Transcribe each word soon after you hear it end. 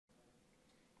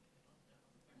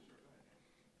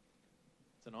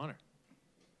an honor.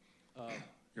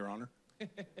 Your Honor.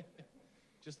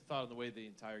 Just the thought of the way the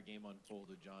entire game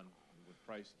unfolded, John, with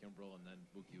Price, Kimbrel, and then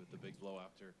Mookie with the big blow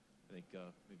after, I think,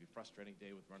 maybe a frustrating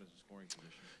day with runners in scoring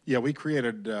position. Yeah, we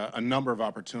created a number of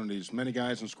opportunities. Many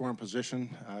guys in scoring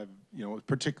position.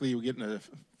 Particularly we get in a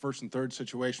first and third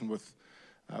situation with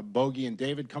Bogey and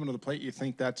David coming to the plate. You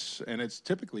think and it's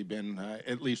typically been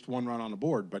at least one run on the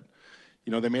board, but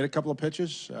they made a couple of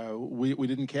pitches. We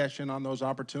didn't cash in on those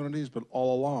opportunities, but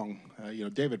all along,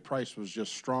 David Price was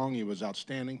just strong. He was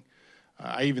outstanding.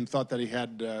 I even thought that he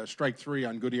had strike three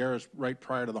on Gutierrez right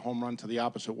prior to the home run to the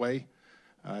opposite way.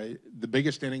 The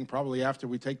biggest inning, probably after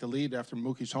we take the lead, after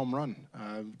Mookie's home run,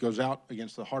 goes out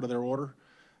against the heart of their order.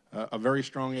 A very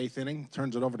strong eighth inning,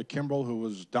 turns it over to Kimbrel, who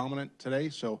was dominant today.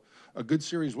 So a good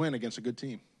series win against a good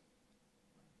team.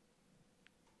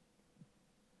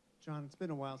 John, it's been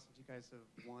a while since you guys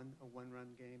have won a one-run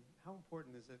game. How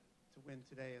important is it to win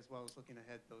today as well as looking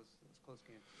ahead those close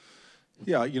games?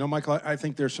 Yeah, Michael, I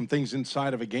think there's some things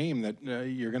inside of a game that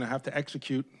you're going to have to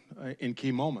execute in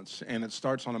key moments, and it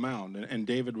starts on a mound. And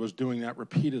David was doing that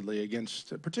repeatedly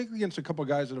particularly against a couple of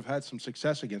guys that have had some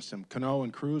success against him, Cano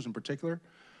and Cruz in particular.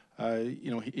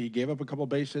 He gave up a couple of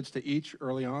base hits to each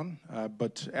early on,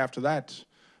 but after that,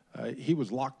 he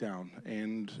was locked down.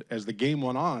 And as the game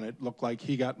went on, it looked like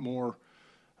he got more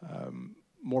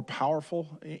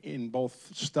powerful in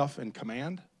both stuff and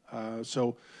command.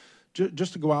 So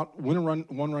just to go out, win a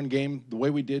one-run game the way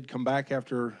we did, come back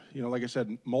after, like I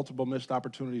said, multiple missed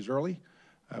opportunities early.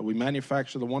 We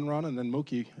manufactured the one run, and then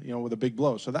Mookie, with a big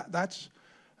blow. So that's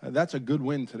a good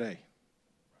win today.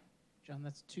 John,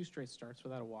 that's 2 straight starts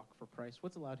without a walk for Price.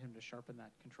 What's allowed him to sharpen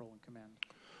that control and command?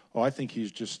 Oh, I think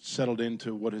he's just settled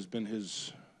into what has been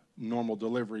his normal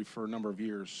delivery for a number of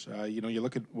years. You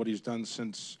look at what he's done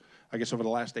since, I guess, over the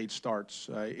last 8 starts.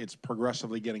 It's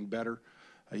progressively getting better.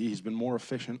 He's been more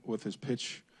efficient with his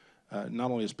pitch,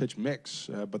 not only his pitch mix,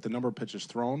 but the number of pitches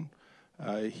thrown.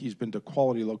 He's been to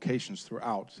quality locations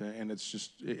throughout, and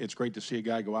it's great to see a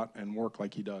guy go out and work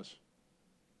like he does.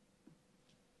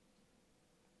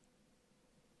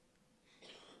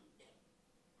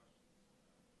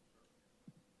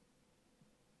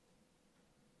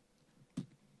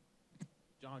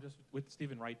 John, just with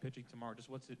Stephen Wright pitching tomorrow, just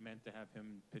what's it meant to have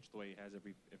him pitch the way he has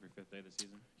every 5th day of the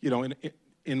season?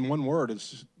 In one word,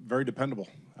 it's very dependable.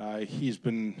 He's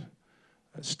been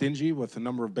stingy with the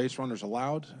number of base runners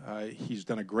allowed. He's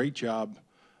done a great job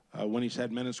when he's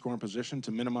had men in scoring position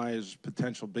to minimize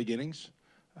potential big innings.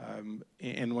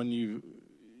 And when you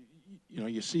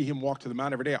see him walk to the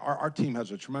mound every day, our team has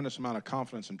a tremendous amount of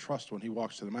confidence and trust when he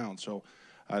walks to the mound. So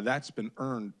that's been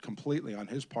earned completely on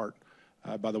his part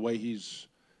by the way he's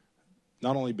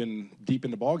not only been deep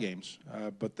into ball games,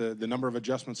 but the number of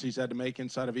adjustments he's had to make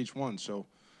inside of each one. So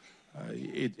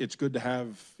it's good to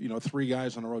have 3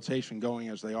 guys on a rotation going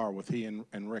as they are with he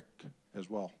and Rick as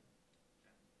well.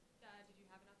 Did you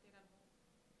have an update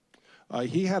on Holt?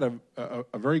 He had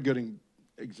a very good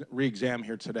re-exam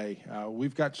here today.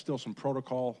 We've got still some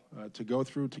protocol to go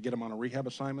through to get him on a rehab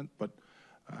assignment, but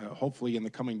hopefully in the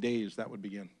coming days that would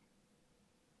begin.